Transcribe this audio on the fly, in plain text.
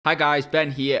Hi guys,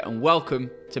 Ben here and welcome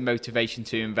to Motivation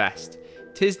to Invest.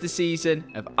 'Tis the season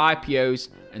of IPOs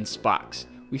and SPACs.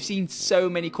 We've seen so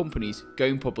many companies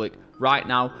going public right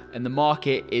now and the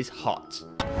market is hot.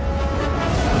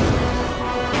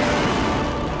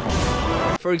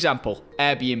 For example,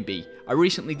 Airbnb. I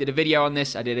recently did a video on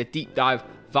this. I did a deep dive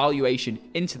valuation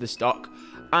into the stock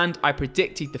and I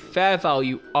predicted the fair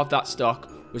value of that stock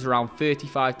was around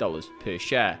 $35 per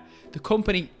share. The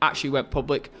company actually went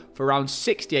public for around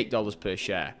 $68 per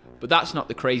share, but that's not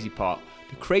the crazy part.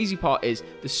 The crazy part is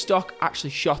the stock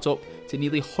actually shot up to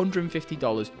nearly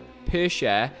 $150 per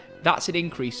share. That's an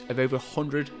increase of over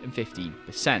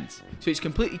 115%. So it's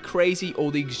completely crazy all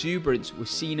the exuberance we're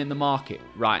seeing in the market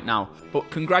right now.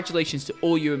 But congratulations to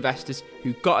all you investors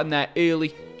who got in there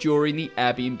early during the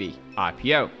Airbnb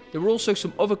IPO. There were also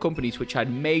some other companies which had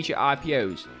major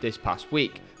IPOs this past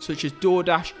week, such as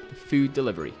DoorDash, the food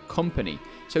delivery company.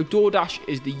 So DoorDash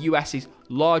is the US's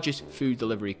largest food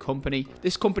delivery company.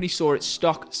 This company saw its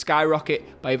stock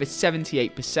skyrocket by over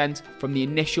 78% from the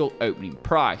initial opening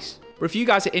price. But if you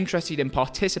guys are interested in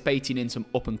participating in some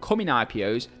up and coming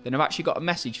IPOs, then I've actually got a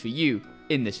message for you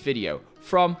in this video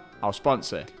from our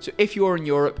sponsor. So if you're in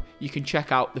Europe, you can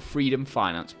check out the Freedom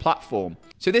Finance platform.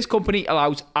 So this company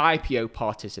allows IPO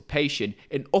participation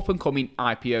in up and coming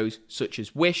IPOs such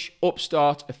as Wish,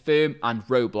 Upstart, Affirm and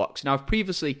Roblox. Now I've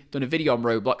previously done a video on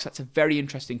Roblox. That's a very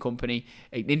interesting company,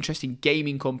 an interesting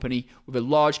gaming company with a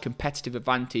large competitive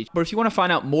advantage. But if you want to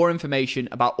find out more information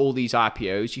about all these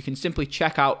IPOs, you can simply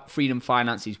check out Freedom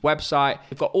Finance's website.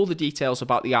 They've got all the details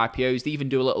about the IPOs. They even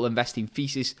do a little investing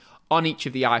thesis on each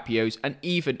of the IPOs and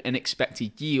even an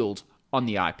expected yield on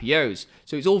the IPOs.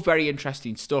 So it's all very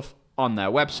interesting stuff on their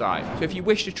website. So if you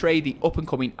wish to trade the up and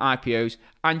coming IPOs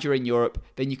and you're in Europe,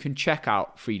 then you can check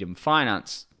out Freedom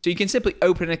Finance. So you can simply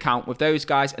open an account with those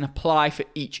guys and apply for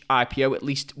each IPO at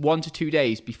least 1 to 2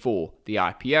 days before the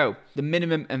IPO. The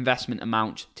minimum investment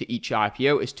amount to each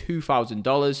IPO is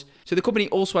 $2,000. So the company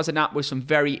also has an app with some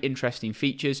very interesting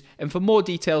features. And for more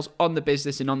details on the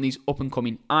business and on these up and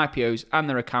coming IPOs and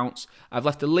their accounts, I've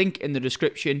left a link in the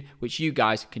description which you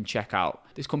guys can check out.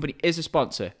 This company is a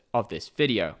sponsor of this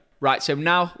video. Right, so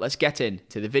now let's get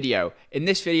into the video. In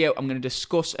this video, I'm going to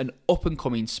discuss an up and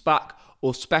coming SPAC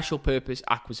or special purpose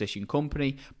acquisition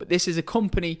company, but this is a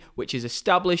company which is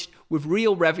established with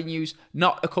real revenues,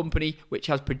 not a company which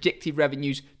has predicted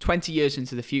revenues 20 years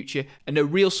into the future and no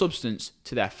real substance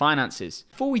to their finances.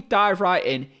 Before we dive right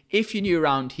in, if you're new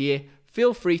around here,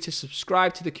 feel free to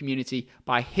subscribe to the community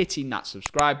by hitting that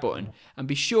subscribe button and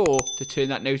be sure to turn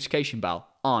that notification bell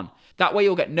on. That way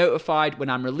you'll get notified when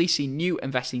I'm releasing new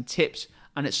investing tips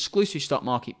and exclusive stock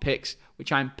market picks,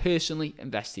 which I'm personally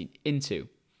investing into.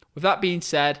 With that being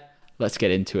said, let's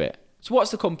get into it. So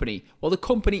what's the company? Well, the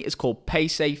company is called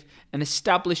Paysafe, an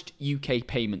established UK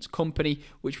payments company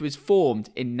which was formed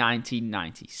in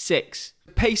 1996.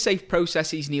 Paysafe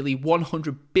processes nearly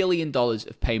 $100 billion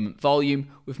of payment volume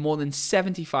with more than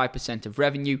 75% of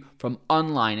revenue from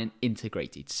online and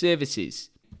integrated services.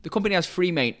 The company has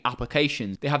three main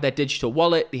applications. They have their digital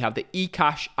wallet, they have the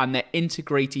eCash and their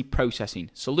integrated processing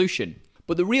solution.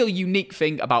 But the real unique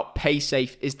thing about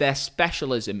Paysafe is their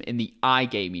specialism in the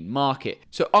iGaming market.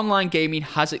 So online gaming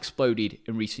has exploded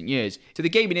in recent years. So the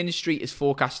gaming industry is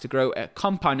forecast to grow at a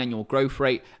compound annual growth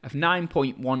rate of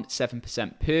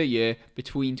 9.17% per year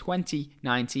between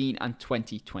 2019 and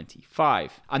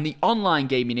 2025. And the online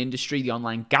gaming industry, the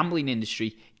online gambling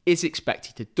industry, is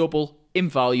expected to double in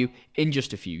value in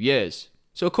just a few years.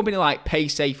 So a company like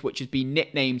Paysafe, which has been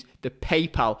nicknamed the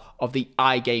PayPal of the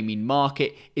iGaming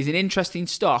market, is an interesting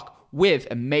stock with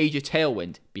a major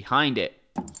tailwind behind it.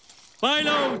 Buy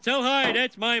low, sell high,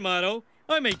 that's my motto.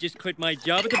 I may just quit my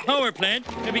job at the power plant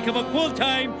and become a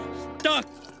full-time stock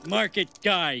market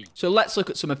guy. So let's look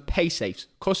at some of Paysafe's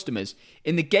customers.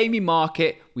 In the gaming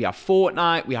market, we have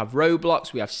Fortnite, we have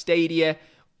Roblox, we have Stadia,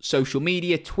 social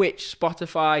media, Twitch,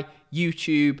 Spotify,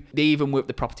 YouTube, they even work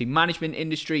the property management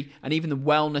industry and even the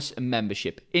wellness and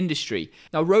membership industry.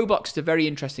 Now, Roblox is a very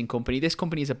interesting company. This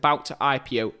company is about to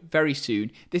IPO very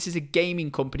soon. This is a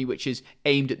gaming company which is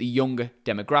aimed at the younger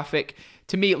demographic.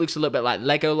 To me, it looks a little bit like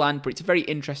Legoland, but it's a very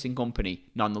interesting company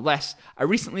nonetheless. I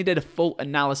recently did a full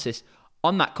analysis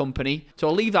on that company, so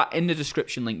I'll leave that in the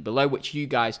description link below, which you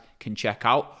guys can check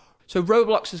out. So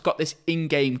Roblox has got this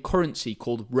in-game currency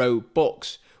called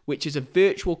Robux, which is a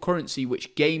virtual currency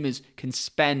which gamers can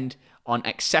spend on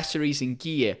accessories and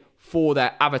gear for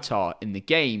their avatar in the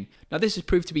game. Now, this has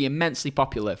proved to be immensely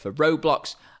popular for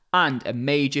Roblox and a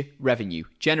major revenue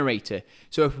generator.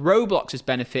 So if Roblox is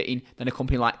benefiting, then a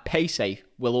company like Paysafe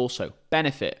will also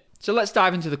benefit. So let's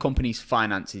dive into the company's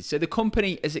finances. So the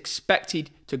company is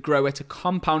expected to grow at a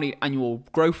compounded annual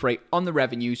growth rate on the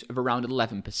revenues of around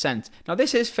 11%. Now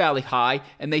this is fairly high,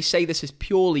 and they say this is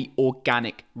purely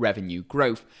organic revenue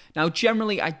growth. Now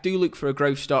generally I do look for a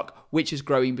growth stock which is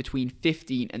growing between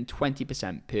 15 and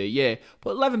 20% per year,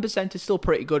 but 11% is still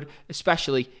pretty good,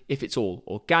 especially if it's all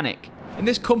organic. And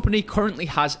this company currently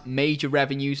has major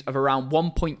revenues of around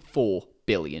 $1.4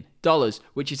 billion,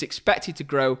 which is expected to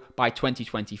grow by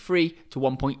 2023 to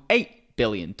 $1.8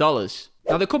 billion.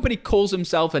 Now, the company calls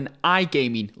themselves an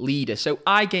iGaming leader. So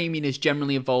iGaming is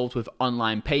generally involved with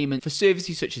online payment for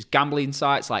services such as gambling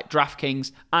sites like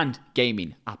DraftKings and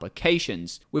gaming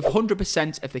applications, with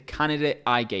 100% of the Canada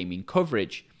iGaming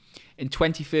coverage. In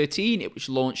 2013, it was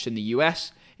launched in the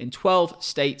US, in 12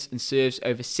 states, and serves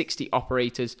over 60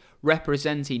 operators,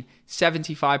 representing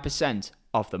 75%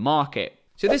 of the market.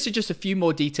 So this is just a few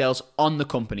more details on the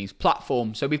company's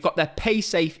platform. So we've got their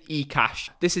Paysafe eCash.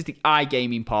 This is the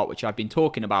iGaming part which I've been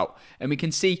talking about. And we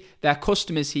can see their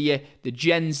customers here, the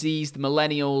Gen Zs, the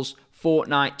Millennials,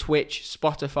 Fortnite, Twitch,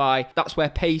 Spotify. That's where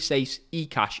Paysafe's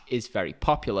eCash is very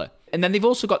popular. And then they've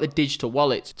also got the digital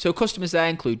wallets. So customers there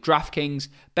include DraftKings,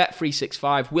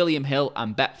 Bet365, William Hill,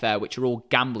 and Betfair, which are all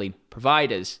gambling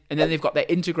providers. And then they've got their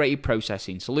integrated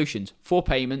processing solutions for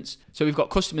payments. So we've got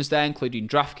customers there including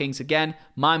DraftKings again,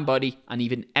 MindBody, and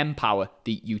even Empower,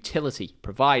 the utility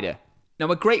provider. Now,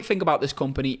 a great thing about this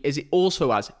company is it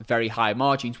also has very high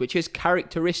margins, which is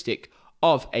characteristic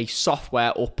of a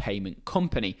software or payment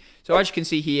company. So as you can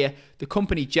see here, the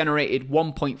company generated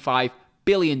 $1.5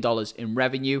 billion in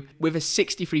revenue with a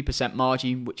 63%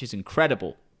 margin, which is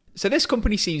incredible. So this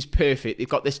company seems perfect. They've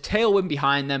got this tailwind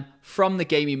behind them from the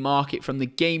gaming market, from the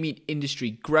gaming industry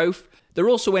growth. They're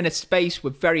also in a space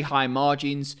with very high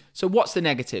margins. So what's the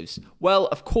negatives? Well,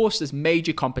 of course, there's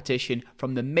major competition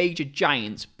from the major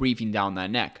giants breathing down their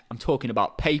neck. I'm talking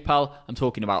about PayPal, I'm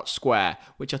talking about Square,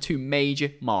 which are two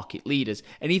major market leaders.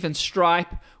 And even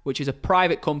Stripe, which is a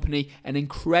private company, an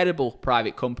incredible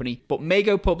private company, but may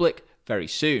go public very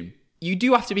soon. You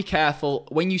do have to be careful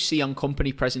when you see on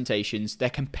company presentations they're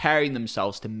comparing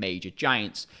themselves to major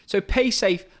giants. So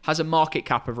Paysafe has a market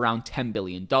cap of around $10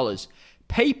 billion.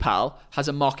 PayPal has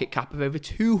a market cap of over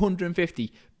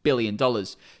 $250 billion.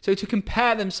 So to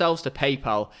compare themselves to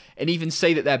PayPal and even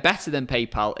say that they're better than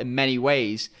PayPal in many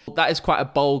ways, that is quite a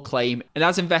bold claim. And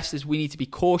as investors, we need to be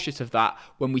cautious of that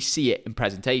when we see it in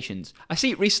presentations. I see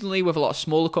it recently with a lot of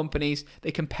smaller companies. They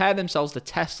compare themselves to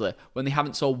Tesla when they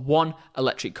haven't sold one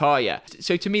electric car yet.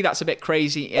 So to me, that's a bit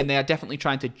crazy, and they are definitely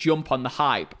trying to jump on the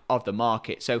hype of the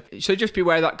market. So just be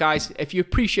aware of that, guys. If you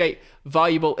appreciate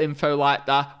valuable info like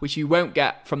that, which you won't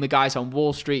get from the guys on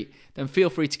Wall Street, then feel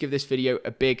free to give this video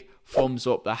a big thumbs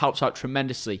up. That helps out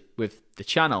tremendously with the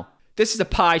channel. This is a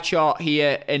pie chart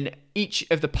here, and each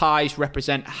of the pies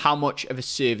represent how much of a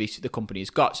service the company has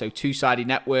got. So two-sided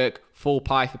network, full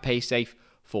pie for Paysafe,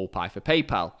 full pie for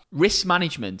PayPal. Risk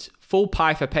management, full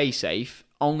pie for Paysafe,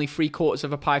 only 3/4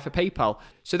 of a pie for PayPal.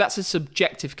 So that's a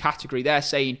subjective category. They're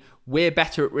saying we're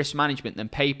better at risk management than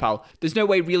PayPal. There's no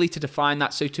way really to define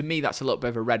that. So to me, that's a little bit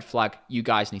of a red flag you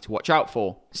guys need to watch out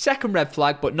for. Second red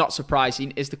flag, but not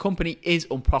surprising, is the company is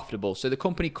unprofitable. So the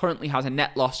company currently has a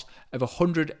net loss of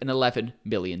 $111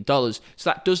 million. So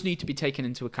that does need to be taken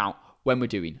into account when we're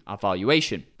doing our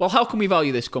valuation. Well, how can we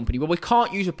value this company? Well, we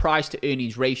can't use a price to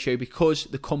earnings ratio because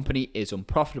the company is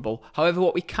unprofitable. However,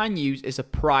 what we can use is a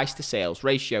price to sales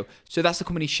ratio. So that's the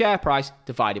company's share price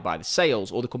divided by the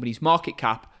sales, or the company's market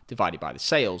cap divided by the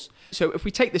sales. So if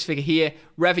we take this figure here,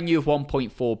 revenue of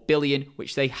 1.4 billion,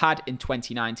 which they had in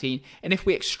 2019, and if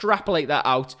we extrapolate that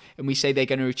out and we say they're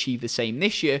going to achieve the same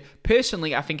this year,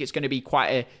 personally, I think it's going to be quite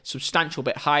a substantial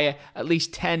bit higher, at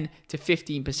least 10 to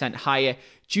 15% higher,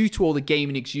 due to all the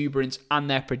gaming exuberance and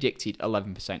their predicted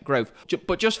 11% growth.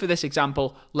 But just for this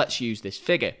example, let's use this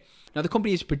figure. Now, the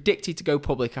company is predicted to go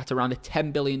public at around a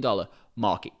 $10 billion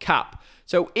market cap.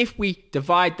 So if we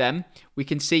divide them, we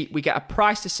can see we get a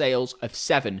price to sales of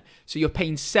 7. So you're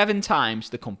paying 7 times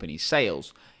the company's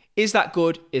sales. Is that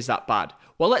good? Is that bad?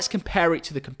 Well, let's compare it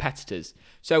to the competitors.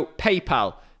 So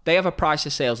PayPal, they have a price to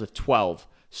sales of 12.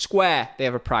 Square, they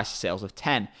have a price to sales of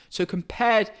 10. So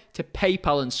compared to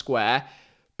PayPal and Square,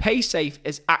 Paysafe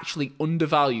is actually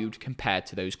undervalued compared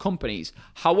to those companies.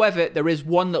 However, there is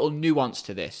one little nuance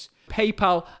to this.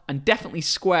 PayPal and definitely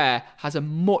Square has a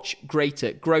much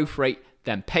greater growth rate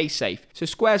than Paysafe. So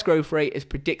Square's growth rate is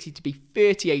predicted to be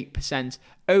 38%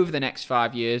 over the next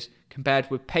 5 years,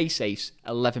 compared with Paysafe's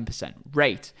 11%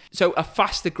 rate. So a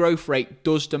faster growth rate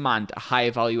does demand a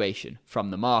higher valuation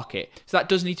from the market. So that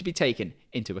does need to be taken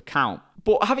into account.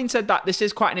 But having said that, this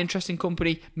is quite an interesting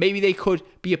company. Maybe they could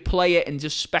be a player and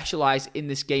just specialize in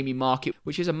this gaming market,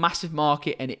 which is a massive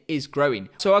market and it is growing.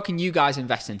 So how can you guys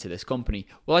invest into this company?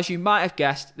 Well, as you might have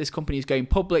guessed, this company is going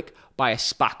public by a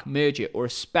SPAC merger, or a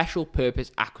special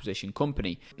purpose acquisition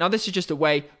company. Now, this is just a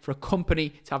way for a company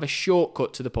to have a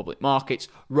shortcut to the public markets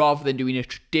rather than doing a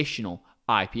traditional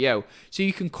IPO. So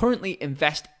you can currently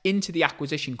invest into the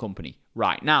acquisition company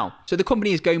right now. So the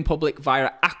company is going public via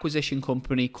an acquisition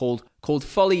company called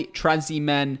Folly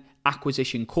Transimen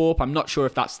Acquisition Corp. I'm not sure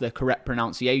if that's the correct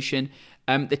pronunciation.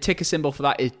 The ticker symbol for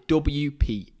that is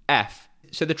WPF.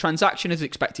 So the transaction is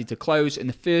expected to close in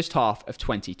the first half of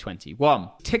 2021.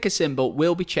 Ticker symbol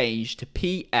will be changed to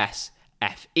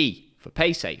PSFE for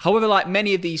Paysafe. However, like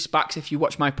many of these SPACs, if you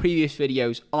watch my previous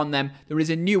videos on them, there is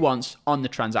a nuance on the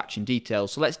transaction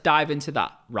details. So let's dive into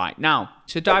that right now.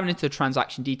 So diving into the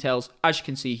transaction details, as you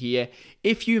can see here,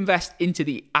 if you invest into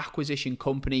the acquisition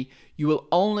company, you will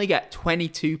only get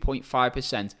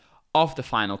 22.5% of the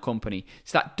final company.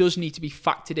 So that does need to be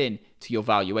factored in to your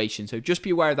valuation. So just be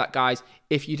aware of that, guys,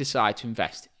 if you decide to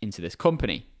invest into this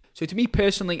company. So to me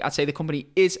personally, I'd say the company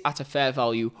is at a fair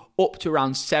value up to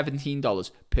around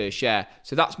 $17 per share.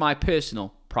 So that's my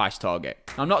personal price target.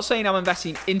 Now, I'm not saying I'm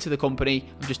investing into the company.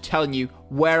 I'm just telling you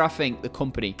where I think the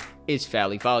company is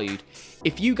fairly valued.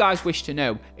 If you guys wish to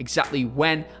know exactly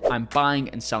when I'm buying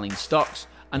and selling stocks,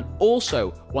 and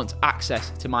also want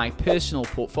access to my personal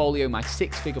portfolio, my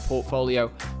six-figure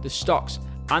portfolio, the stocks,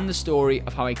 and the story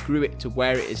of how I grew it to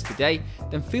where it is today,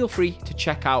 then feel free to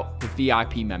check out the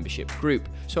VIP membership group.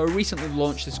 So I recently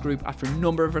launched this group after a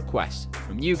number of requests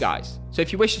from you guys. So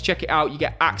if you wish to check it out, you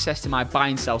get access to my buy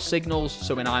and sell signals.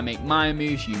 So when I make my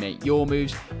moves, you make your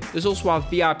moves. There's also our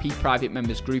VIP private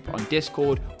members group on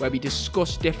Discord where we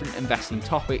discuss different investing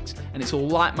topics, and it's all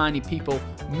like-minded people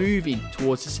moving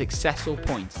towards a successful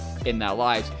point in their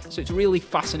lives. So it's a really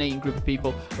fascinating group of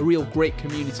people, a real great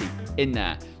community in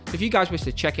there. So if you guys wish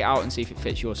to check it out and see if it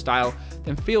fits your style,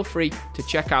 then feel free to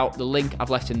check out the link I've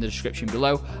left in the description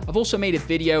below. I've also made a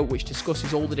video which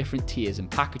discusses all the different tiers and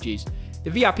packages. The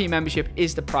VIP membership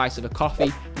is the price of a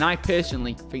coffee, and I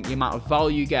personally think the amount of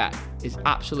value you get is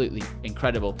absolutely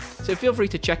incredible. So feel free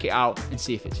to check it out and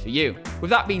see if it's for you. With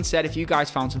that being said, if you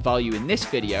guys found some value in this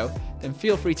video, then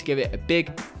feel free to give it a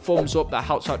big thumbs up. That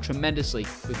helps out tremendously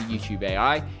with the YouTube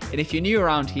AI. And if you're new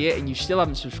around here and you still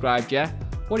haven't subscribed yet,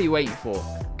 what are you waiting for?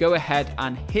 Go ahead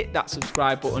and hit that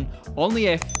subscribe button, only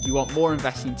if you want more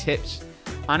investing tips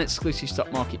and exclusive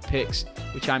stock market picks,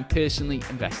 which I'm personally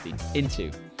investing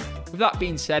into. With that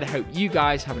being said, I hope you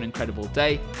guys have an incredible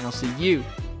day, and I'll see you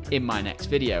in my next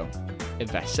video.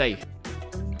 Invest safe.